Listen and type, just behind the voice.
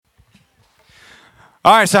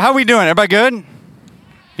All right, so how we doing? Everybody good?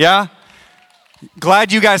 Yeah?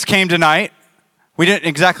 Glad you guys came tonight. We didn't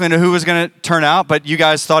exactly know who was going to turn out, but you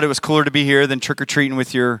guys thought it was cooler to be here than trick-or-treating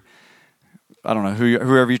with your, I don't know,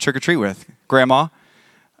 whoever you trick-or-treat with, grandma.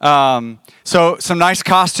 So some nice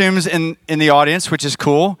costumes in the audience, which is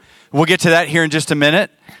cool. We'll get to that here in just a minute.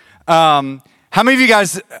 How many of you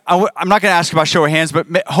guys, I'm not going to ask about show of hands, but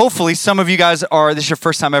hopefully some of you guys this is your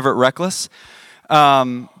first time ever at Reckless.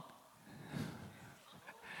 And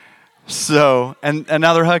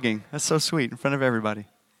now they're hugging. That's so sweet in front of everybody.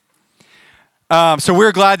 So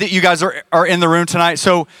we're glad that you guys are in the room tonight.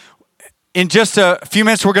 So in just a few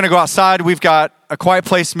minutes, we're going to go outside. We've got a Quiet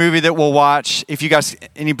Place movie that we'll watch. If you guys,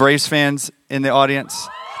 any Braves fans in the audience?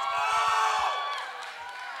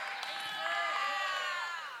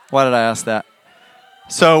 Why did I ask that?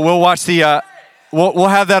 So we'll watch we'll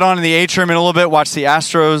have that on in the atrium in a little bit. Watch the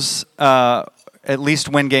Astros at least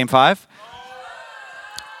win Game 5.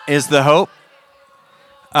 Is the hope.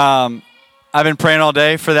 I've been praying all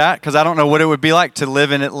day for that because I don't know what it would be like to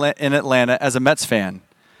live in Atlanta as a Mets fan.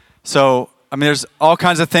 So, I mean, there's all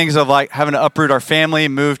kinds of things of like having to uproot our family,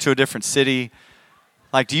 move to a different city.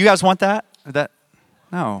 Like, do you guys want that?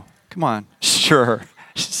 No, come on. Sure.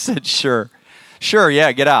 She said sure. Sure,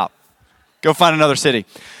 yeah, get out. Go find another city.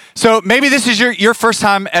 So maybe this is your first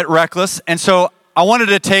time at Reckless, and so I wanted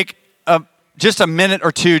to take just a minute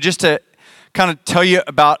or two just to kind of tell you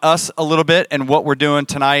about us a little bit and what we're doing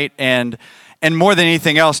tonight, and more than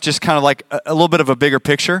anything else, just kind of like a little bit of a bigger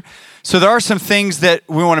picture. So there are some things that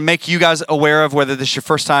we want to make you guys aware of, whether this is your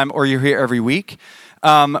first time or you're here every week.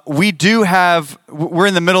 We're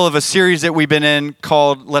in the middle of a series that we've been in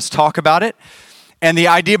called Let's Talk About It. And the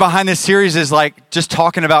idea behind this series is like just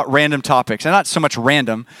talking about random topics, and not so much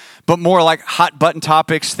random, but more like hot button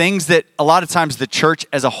topics, things that a lot of times the church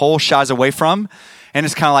as a whole shies away from. And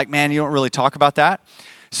it's kind of like, man, you don't really talk about that.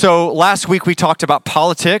 So last week we talked about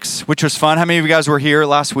politics, which was fun. How many of you guys were here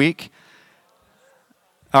last week?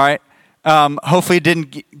 All right. Hopefully it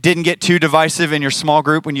didn't get too divisive in your small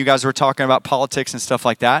group when you guys were talking about politics and stuff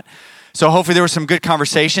like that. So hopefully there were some good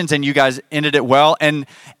conversations and you guys ended it well and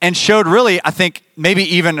showed really, I think, maybe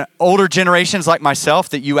even older generations like myself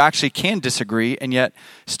that you actually can disagree and yet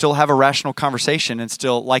still have a rational conversation and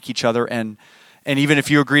still like each other, and even if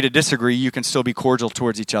you agree to disagree, you can still be cordial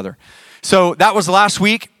towards each other. So that was last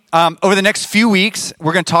week. Over the next few weeks,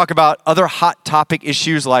 we're going to talk about other hot topic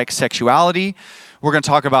issues like sexuality. We're going to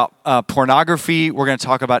talk about pornography. We're going to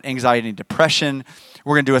talk about anxiety and depression.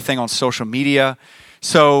 We're going to do a thing on social media.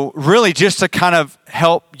 So really just to kind of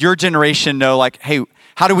help your generation know, like, hey,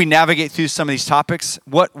 how do we navigate through some of these topics?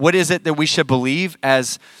 What is it that we should believe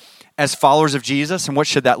as followers of Jesus, and what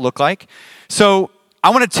should that look like? So I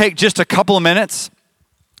want to take just a couple of minutes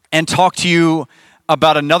and talk to you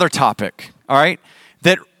about another topic, all right,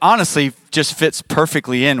 that honestly just fits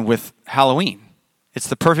perfectly in with Halloween. It's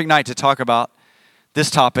the perfect night to talk about this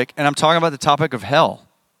topic, and I'm talking about the topic of hell,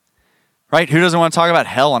 right? Who doesn't want to talk about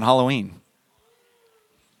hell on Halloween?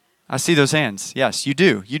 I see those hands. Yes, you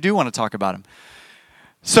do. You do want to talk about them.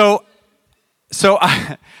 So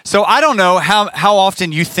I don't know how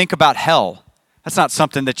often you think about hell. That's not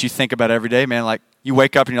something that you think about every day, man. Like, you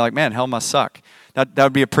wake up and you're like, man, hell must suck. That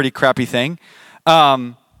would be a pretty crappy thing.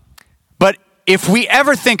 But if we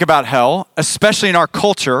ever think about hell, especially in our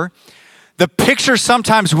culture, the picture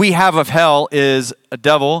sometimes we have of hell is a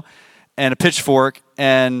devil and a pitchfork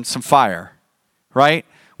and some fire, right?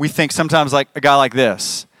 We think sometimes like a guy like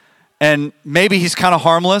this. And maybe he's kind of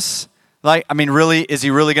harmless. Like, I mean, really, is he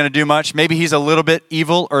really going to do much? Maybe he's a little bit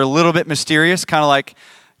evil or a little bit mysterious, kind of like,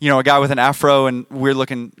 a guy with an afro and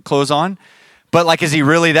weird-looking clothes on. But like, is he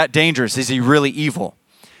really that dangerous? Is he really evil?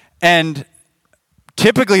 And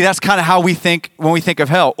typically that's kind of how we think when we think of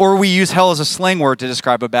hell. Or we use hell as a slang word to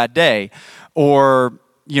describe a bad day, or,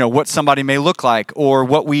 what somebody may look like, or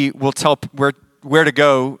what we will tell where to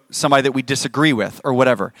go, somebody that we disagree with, or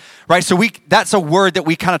whatever, right? So that's a word that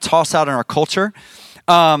we kind of toss out in our culture.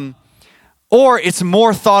 Or it's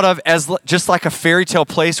more thought of as just like a fairy tale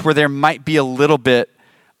place where there might be a little bit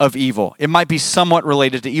of evil. It might be somewhat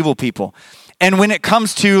related to evil people. And when it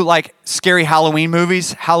comes to like scary Halloween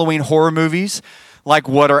movies, Halloween horror movies, like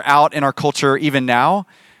what are out in our culture even now,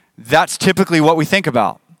 that's typically what we think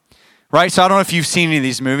about, right? So I don't know if you've seen any of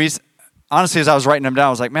these movies. Honestly, as I was writing them down, I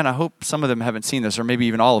was like, man, I hope some of them haven't seen this, or maybe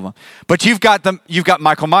even all of them. But you've got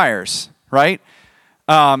Michael Myers, right?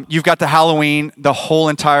 You've got the Halloween, the whole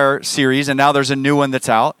entire series, and now there's a new one that's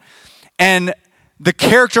out. And the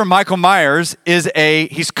character Michael Myers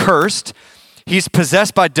he's cursed, he's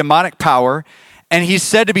possessed by demonic power, and he's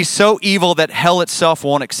said to be so evil that hell itself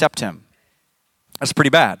won't accept him. That's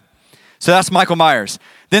pretty bad. So that's Michael Myers.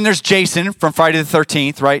 Then there's Jason from Friday the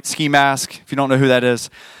 13th, right? Ski mask, if you don't know who that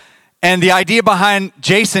is. And the idea behind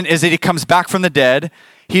Jason is that he comes back from the dead.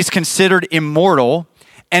 He's considered immortal.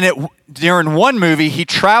 And during one movie, he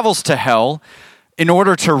travels to hell in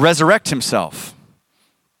order to resurrect himself.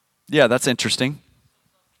 Yeah, that's interesting.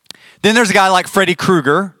 Then there's a guy like Freddy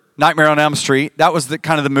Krueger, Nightmare on Elm Street. That was the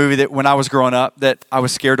kind of the movie that when I was growing up that I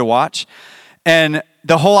was scared to watch. And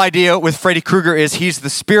the whole idea with Freddy Krueger is he's the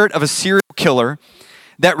spirit of a serial killer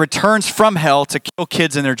that returns from hell to kill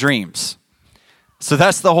kids in their dreams. So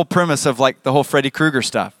that's the whole premise of like the whole Freddy Krueger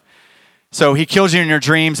stuff. So he kills you in your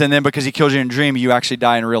dreams, and then because he kills you in your dream, you actually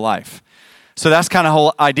die in real life. So that's kind of the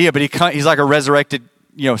whole idea, but he's like a resurrected,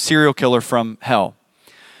 serial killer from hell.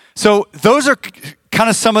 So those are kind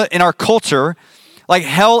of some of, in our culture, like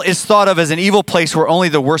hell is thought of as an evil place where only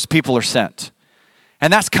the worst people are sent.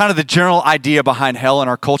 And that's kind of the general idea behind hell in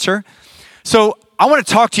our culture. So I want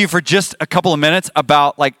to talk to you for just a couple of minutes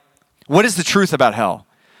about like, what is the truth about hell?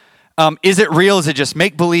 Is it real? Is it just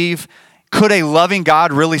make-believe? Could a loving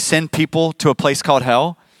God really send people to a place called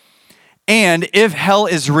hell? And if hell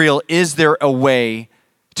is real, is there a way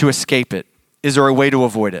to escape it? Is there a way to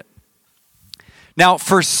avoid it? Now,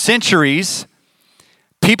 for centuries,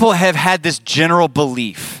 people have had this general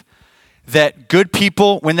belief that good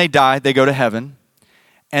people, when they die, they go to heaven.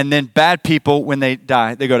 And then bad people, when they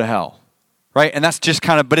die, they go to hell. Right? And that's just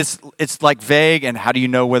kind of, but it's like vague, and how do you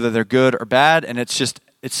know whether they're good or bad? And it's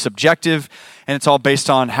subjective, and it's all based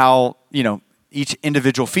on how, each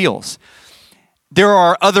individual feels. There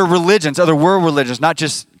are other religions, other world religions, not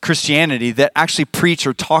just Christianity, that actually preach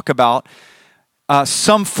or talk about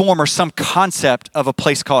some form or some concept of a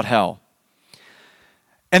place called hell.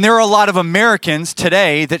 And there are a lot of Americans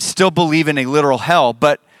today that still believe in a literal hell,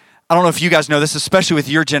 but I don't know if you guys know this, especially with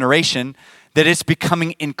your generation, that it's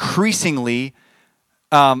becoming increasingly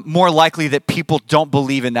more likely that people don't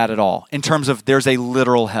believe in that at all, in terms of there's a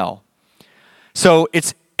literal hell. So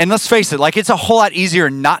and let's face it, like it's a whole lot easier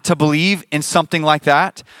not to believe in something like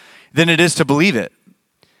that than it is to believe it,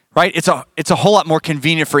 right? It's a whole lot more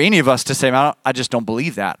convenient for any of us to say, I just don't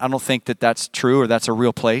believe that. I don't think that that's true or that's a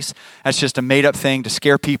real place. That's just a made up thing to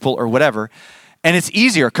scare people or whatever. And it's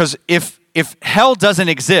easier because if hell doesn't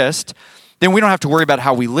exist, then we don't have to worry about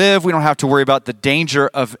how we live. We don't have to worry about the danger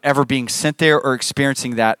of ever being sent there or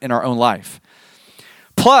experiencing that in our own life.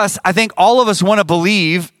 Plus, I think all of us want to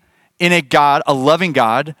believe in a God, a loving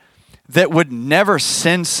God, that would never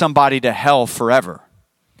send somebody to hell forever.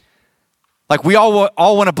 Like we all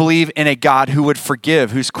want to believe in a God who would forgive,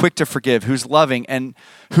 who's quick to forgive, who's loving, and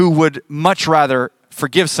who would much rather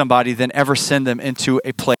forgive somebody than ever send them into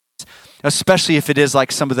a place, especially if it is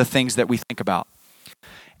like some of the things that we think about.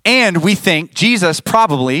 And we think Jesus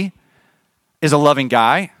probably is a loving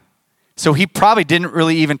guy, so he probably didn't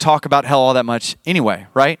really even talk about hell all that much anyway,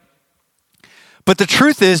 right? But the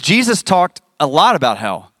truth is, Jesus talked a lot about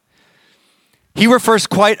hell. He refers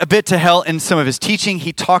quite a bit to hell in some of his teaching.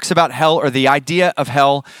 He talks about hell or the idea of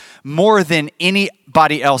hell more than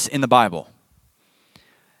anybody else in the Bible.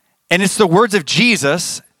 And it's the words of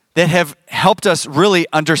Jesus that have helped us really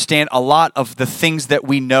understand a lot of the things that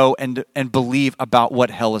we know and believe about what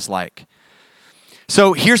hell is like.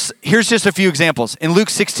 So here's just a few examples. In Luke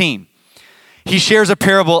 16, he shares a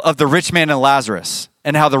parable of the rich man and Lazarus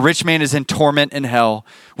and how the rich man is in torment in hell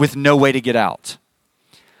with no way to get out.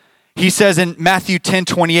 He says in Matthew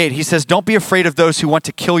 10:28, he says, "Don't be afraid of those who want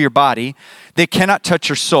to kill your body. They cannot touch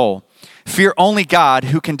your soul. Fear only God,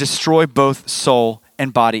 who can destroy both soul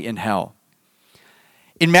and body in hell."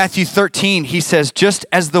 In Matthew 13, he says, "Just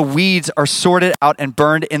as the weeds are sorted out and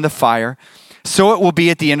burned in the fire, so it will be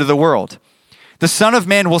at the end of the world. The Son of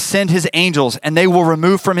Man will send his angels, and they will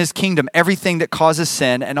remove from his kingdom everything that causes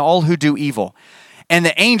sin and all who do evil. And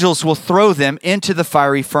the angels will throw them into the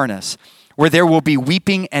fiery furnace, where there will be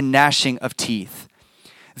weeping and gnashing of teeth.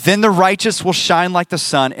 Then the righteous will shine like the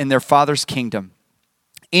sun in their Father's kingdom.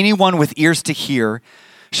 Anyone with ears to hear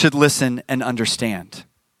should listen and understand."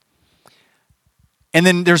 And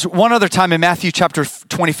then there's one other time in Matthew chapter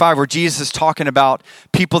 25 where Jesus is talking about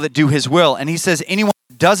people that do his will. And he says, anyone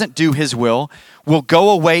who doesn't do his will go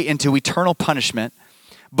away into eternal punishment,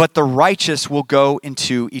 but the righteous will go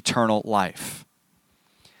into eternal life.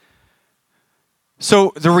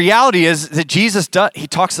 So the reality is that Jesus he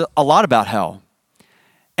talks a lot about hell.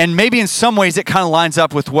 And maybe in some ways it kind of lines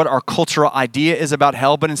up with what our cultural idea is about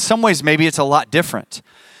hell, but in some ways maybe it's a lot different.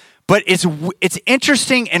 But it's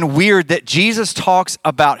interesting and weird that Jesus talks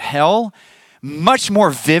about hell much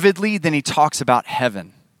more vividly than he talks about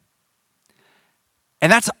heaven. And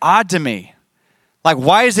that's odd to me. Like,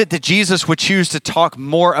 why is it that Jesus would choose to talk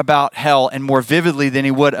more about hell and more vividly than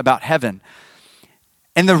he would about heaven?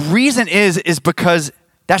 And the reason is because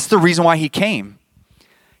that's the reason why he came.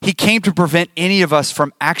 He came to prevent any of us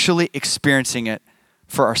from actually experiencing it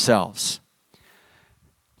for ourselves.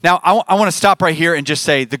 Now, I want to stop right here and just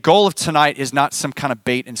say the goal of tonight is not some kind of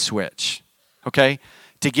bait and switch, okay?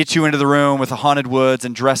 To get you into the room with the haunted woods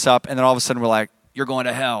and dress up, and then all of a sudden we're like, you're going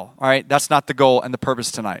to hell, all right? That's not the goal and the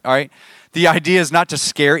purpose tonight, all right? The idea is not to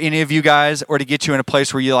scare any of you guys or to get you in a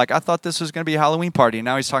place where you're like, I thought this was going to be a Halloween party, and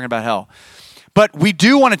now he's talking about hell. But we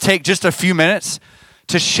do want to take just a few minutes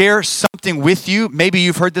to share something with you. Maybe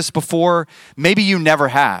you've heard this before. Maybe you never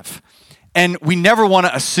have. And we never want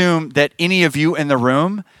to assume that any of you in the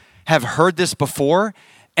room have heard this before.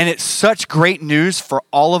 And it's such great news for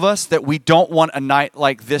all of us that we don't want a night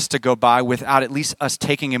like this to go by without at least us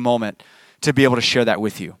taking a moment to be able to share that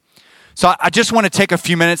with you. So I just want to take a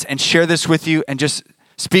few minutes and share this with you and just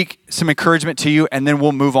speak some encouragement to you, and then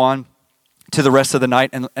we'll move on to the rest of the night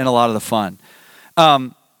and a lot of the fun.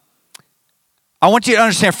 I want you to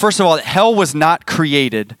understand, first of all, that hell was not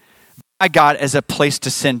created by God as a place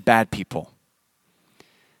to send bad people.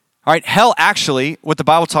 All right, hell actually, what the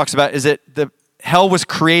Bible talks about is that hell was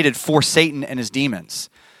created for Satan and his demons.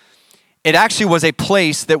 It actually was a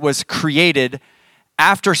place that was created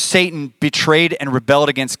after Satan betrayed and rebelled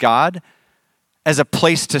against God as a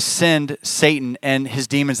place to send Satan and his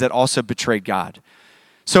demons that also betrayed God.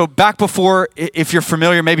 So back before, if you're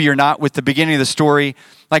familiar, maybe you're not, with the beginning of the story,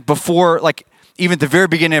 like before, like even at the very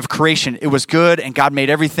beginning of creation, it was good and God made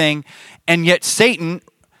everything. And yet Satan,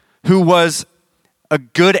 who was a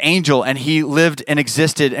good angel and he lived and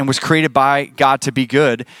existed and was created by God to be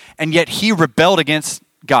good, and yet he rebelled against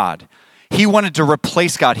God. He wanted to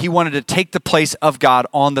replace God. He wanted to take the place of God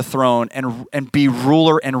on the throne and be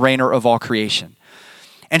ruler and reigner of all creation.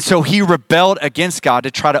 And so he rebelled against God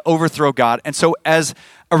to try to overthrow God. And so as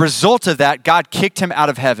a result of that, God kicked him out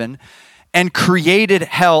of heaven and created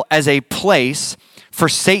hell as a place for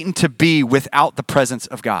Satan to be without the presence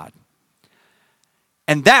of God.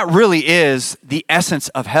 And that really is the essence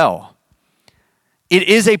of hell. It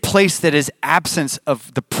is a place that is absence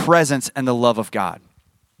of the presence and the love of God.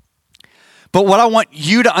 But what I want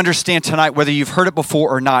you to understand tonight, whether you've heard it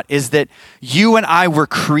before or not, is that you and I were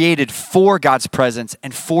created for God's presence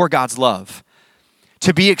and for God's love,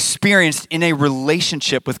 to be experienced in a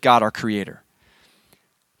relationship with God, our Creator.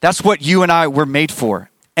 That's what you and I were made for.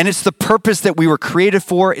 And it's the purpose that we were created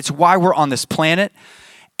for. It's why we're on this planet.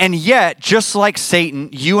 And yet, just like Satan,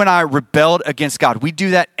 you and I rebelled against God. We do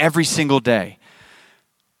that every single day,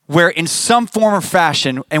 where in some form or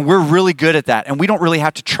fashion, and we're really good at that, and we don't really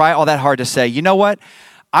have to try all that hard to say, you know what?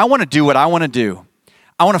 I want to do what I want to do.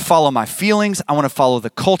 I want to follow my feelings. I want to follow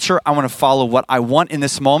the culture. I want to follow what I want in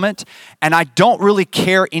this moment. And I don't really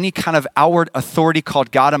care any kind of outward authority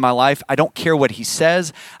called God in my life. I don't care what he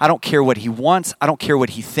says. I don't care what he wants. I don't care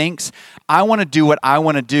what he thinks. I want to do what I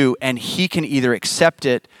want to do, and he can either accept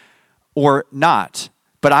it or not.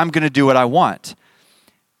 But I'm going to do what I want.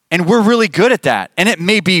 And we're really good at that. And it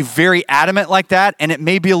may be very adamant like that, and it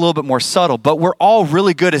may be a little bit more subtle, but we're all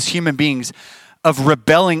really good as human beings of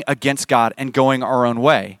rebelling against God and going our own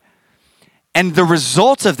way. And the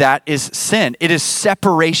result of that is sin. It is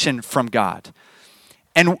separation from God.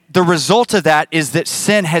 And the result of that is that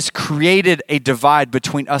sin has created a divide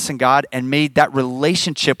between us and God and made that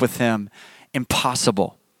relationship with him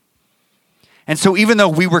impossible. And so even though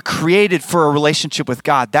we were created for a relationship with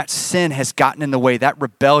God, that sin has gotten in the way, that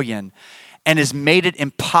rebellion, and has made it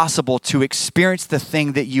impossible to experience the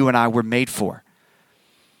thing that you and I were made for.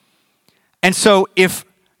 And so if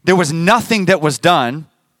there was nothing that was done,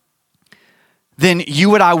 then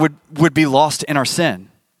you and I would be lost in our sin.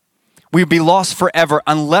 We'd be lost forever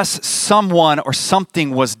unless someone or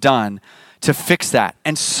something was done to fix that.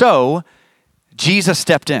 And so Jesus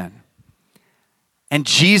stepped in. And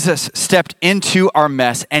Jesus stepped into our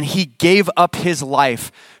mess, and he gave up his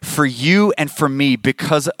life for you and for me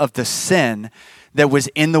because of the sin that was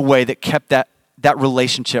in the way that kept that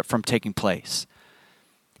relationship from taking place.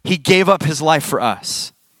 He gave up his life for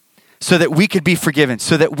us so that we could be forgiven,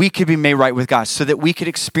 so that we could be made right with God, so that we could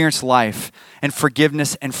experience life and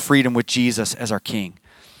forgiveness and freedom with Jesus as our King.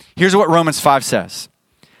 Here's what Romans 5 says.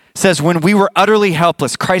 It says, when we were utterly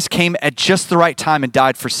helpless, Christ came at just the right time and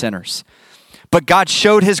died for sinners. But God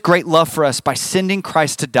showed his great love for us by sending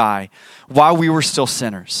Christ to die while we were still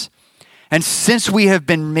sinners. And since we have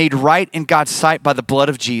been made right in God's sight by the blood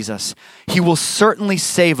of Jesus, he will certainly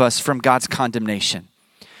save us from God's condemnation.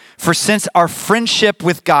 For since our friendship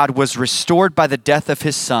with God was restored by the death of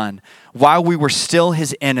his Son, while we were still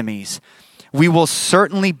his enemies, we will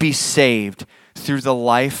certainly be saved through the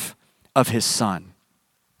life of his son.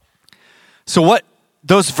 So what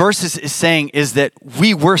those verses is saying is that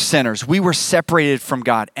we were sinners. We were separated from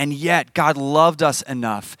God. And yet God loved us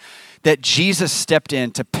enough that Jesus stepped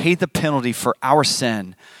in to pay the penalty for our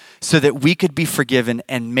sin so that we could be forgiven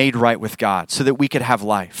and made right with God, so that we could have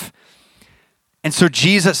life. And so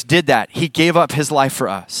Jesus did that. He gave up his life for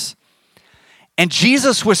us. And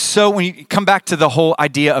Jesus was so, when you come back to the whole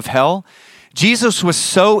idea of hell, Jesus was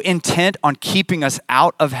so intent on keeping us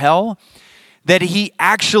out of hell that he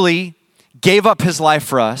actually gave up his life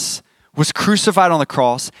for us, was crucified on the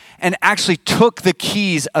cross, and actually took the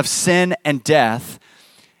keys of sin and death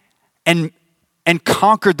and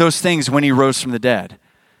conquered those things when he rose from the dead,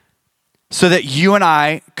 so that you and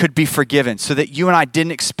I could be forgiven, so that you and I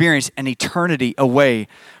didn't experience an eternity away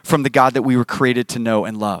from the God that we were created to know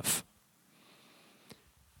and love.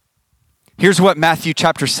 Here's what Matthew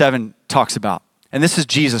chapter 7 talks about. And this is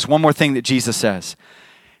Jesus. One more thing that Jesus says.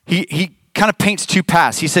 He kind of paints two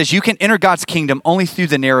paths. He says, you can enter God's kingdom only through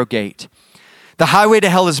the narrow gate. The highway to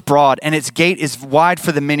hell is broad, and its gate is wide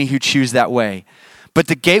for the many who choose that way. But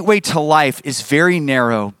the gateway to life is very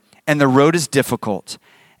narrow, and the road is difficult,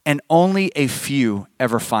 and only a few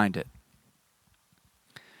ever find it.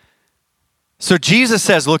 So Jesus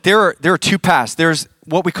says, look, there are two paths. There's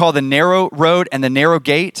what we call the narrow road and the narrow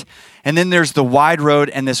gate, and then there's the wide road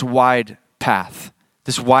and this wide path,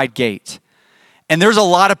 this wide gate. And there's a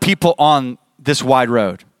lot of people on this wide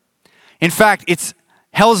road. In fact,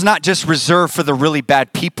 hell is not just reserved for the really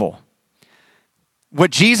bad people. What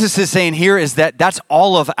Jesus is saying here is that that's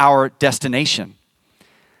all of our destination.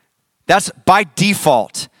 That's by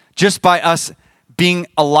default, just by us being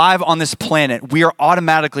alive on this planet, we are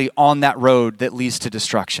automatically on that road that leads to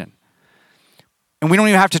destruction. And we don't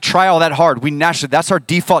even have to try all that hard. That's our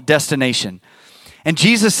default destination. And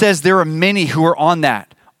Jesus says there are many who are on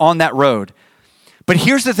that road. But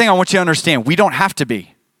here's the thing I want you to understand. We don't have to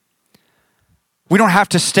be. We don't have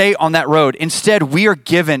to stay on that road. Instead, we are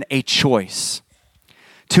given a choice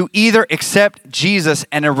to either accept Jesus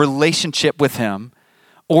and a relationship with him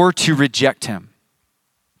or to reject him.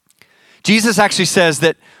 Jesus actually says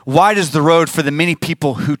that wide is the road for the many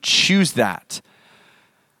people who choose that.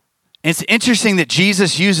 And it's interesting that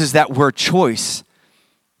Jesus uses that word choice,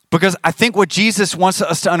 because I think what Jesus wants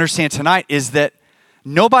us to understand tonight is that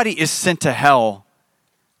nobody is sent to hell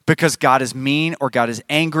because God is mean or God is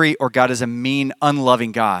angry or God is a mean,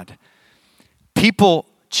 unloving God. People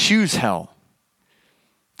choose hell.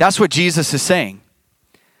 That's what Jesus is saying.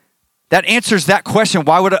 That answers that question.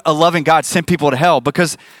 Why would a loving God send people to hell?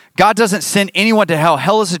 Because God doesn't send anyone to hell.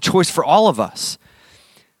 Hell is a choice for all of us.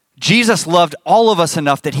 Jesus loved all of us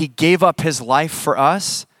enough that he gave up his life for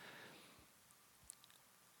us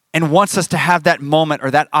and wants us to have that moment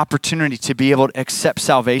or that opportunity to be able to accept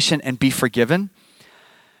salvation and be forgiven.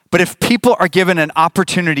 But if people are given an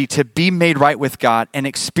opportunity to be made right with God and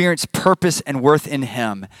experience purpose and worth in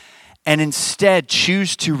him, and instead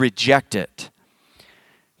choose to reject it,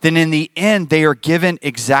 then in the end, they are given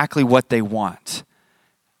exactly what they want,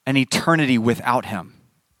 an eternity without him.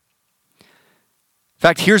 In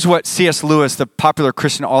fact, here's what C.S. Lewis, the popular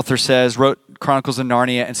Christian author, says, wrote Chronicles of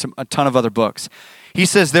Narnia and a ton of other books. He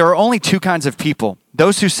says, there are only two kinds of people: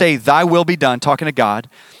 those who say, thy will be done, talking to God,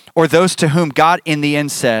 or those to whom God in the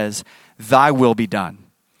end says, thy will be done.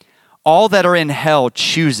 All that are in hell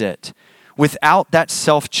choose it. Without that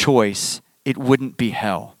self-choice, it wouldn't be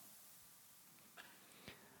hell.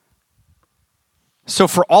 So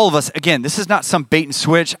for all of us, again, this is not some bait and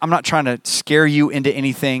switch. I'm not trying to scare you into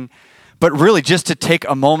anything, but really just to take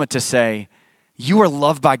a moment to say, you are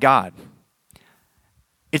loved by God.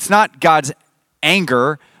 It's not God's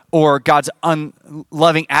anger or God's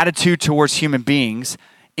unloving attitude towards human beings.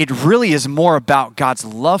 It really is more about God's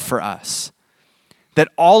love for us. That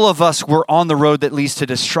all of us were on the road that leads to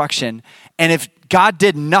destruction. And if God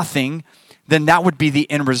did nothing, then that would be the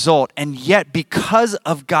end result. And yet, because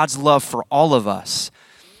of God's love for all of us,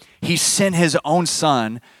 he sent his own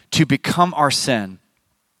son to become our sin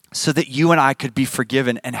so that you and I could be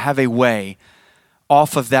forgiven and have a way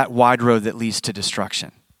off of that wide road that leads to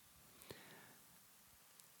destruction.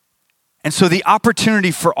 And so the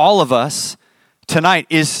opportunity for all of us tonight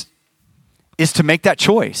is to make that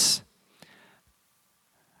choice.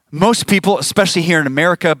 Most people, especially here in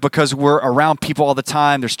America, because we're around people all the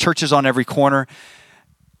time, there's churches on every corner.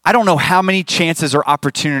 I don't know how many chances or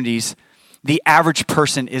opportunities the average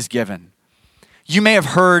person is given. You may have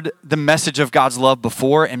heard the message of God's love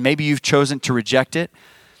before, and maybe you've chosen to reject it.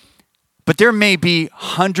 But there may be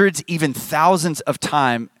hundreds, even thousands of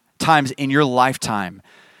times in your lifetime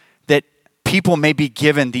that people may be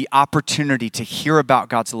given the opportunity to hear about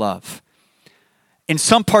God's love. in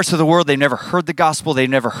some parts of the world, they've never heard the gospel, they've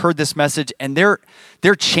never heard this message, and their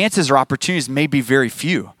chances or opportunities may be very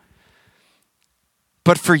few.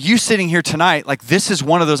 But for you sitting here tonight, like this is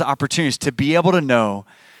one of those opportunities to be able to know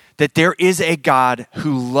that there is a God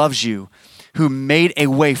who loves you, who made a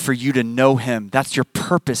way for you to know him. That's your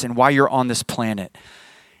purpose and why you're on this planet.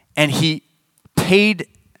 And he paid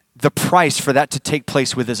the price for that to take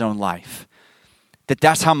place with his own life.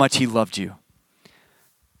 That's how much he loved you.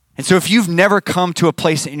 And so if you've never come to a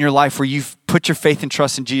place in your life where you've put your faith and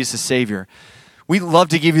trust in Jesus as Savior, we'd love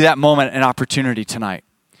to give you that moment and opportunity tonight.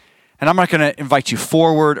 And I'm not going to invite you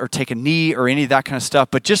forward or take a knee or any of that kind of stuff,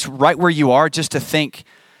 but just right where you are, just to think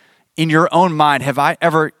in your own mind, have I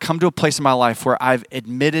ever come to a place in my life where I've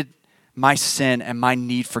admitted my sin and my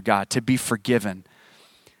need for God to be forgiven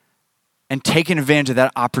and taken advantage of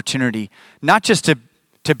that opportunity, not just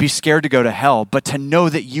to be scared to go to hell, but to know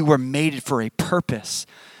that you were made for a purpose.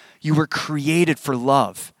 You were created for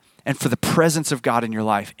love and for the presence of God in your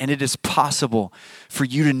life. And it is possible for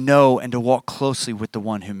you to know and to walk closely with the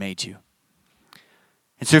one who made you.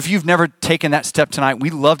 And so if you've never taken that step tonight,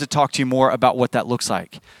 we'd love to talk to you more about what that looks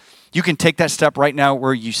like. You can take that step right now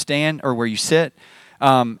where you stand or where you sit.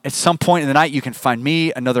 At some point in the night, you can find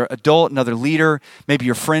me, another adult, another leader, maybe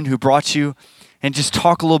your friend who brought you, and just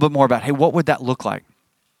talk a little bit more about, hey, what would that look like?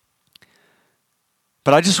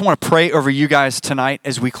 But I just want to pray over you guys tonight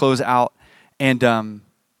as we close out and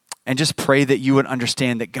just pray that you would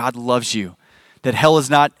understand that God loves you, that hell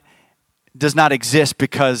does not exist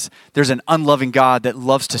because there's an unloving God that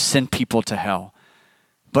loves to send people to hell,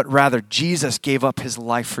 but rather Jesus gave up his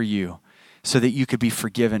life for you so that you could be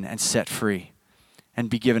forgiven and set free and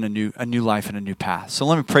be given a new life and a new path. So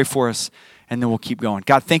let me pray for us and then we'll keep going.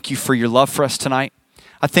 God, thank you for your love for us tonight.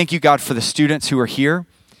 I thank you, God, for the students who are here.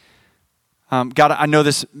 God, I know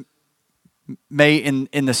this may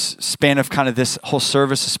in the span of kind of this whole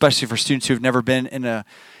service, especially for students who have never been in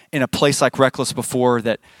a place like Reckless before,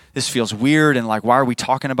 that this feels weird and like, why are we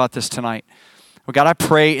talking about this tonight? Well, God, I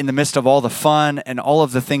pray in the midst of all the fun and all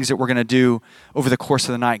of the things that we're going to do over the course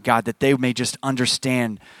of the night, God, that they may just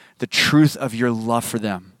understand the truth of your love for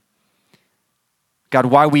them. God,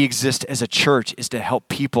 why we exist as a church is to help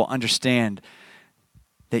people understand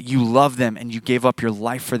that you love them and you gave up your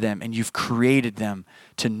life for them and you've created them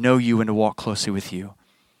to know you and to walk closely with you.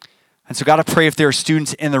 And so God, I pray if there are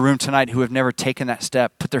students in the room tonight who have never taken that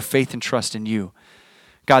step, put their faith and trust in you.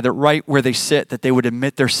 God, that right where they sit, that they would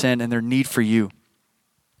admit their sin and their need for you,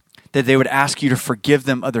 that they would ask you to forgive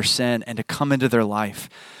them of their sin and to come into their life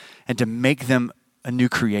and to make them a new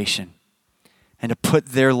creation and to put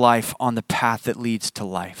their life on the path that leads to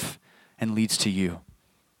life and leads to you.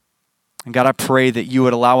 And God, I pray that you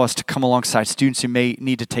would allow us to come alongside students who may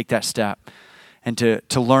need to take that step and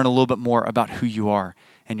to learn a little bit more about who you are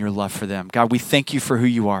and your love for them. God, we thank you for who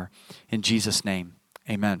you are. In Jesus' name,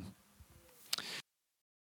 amen.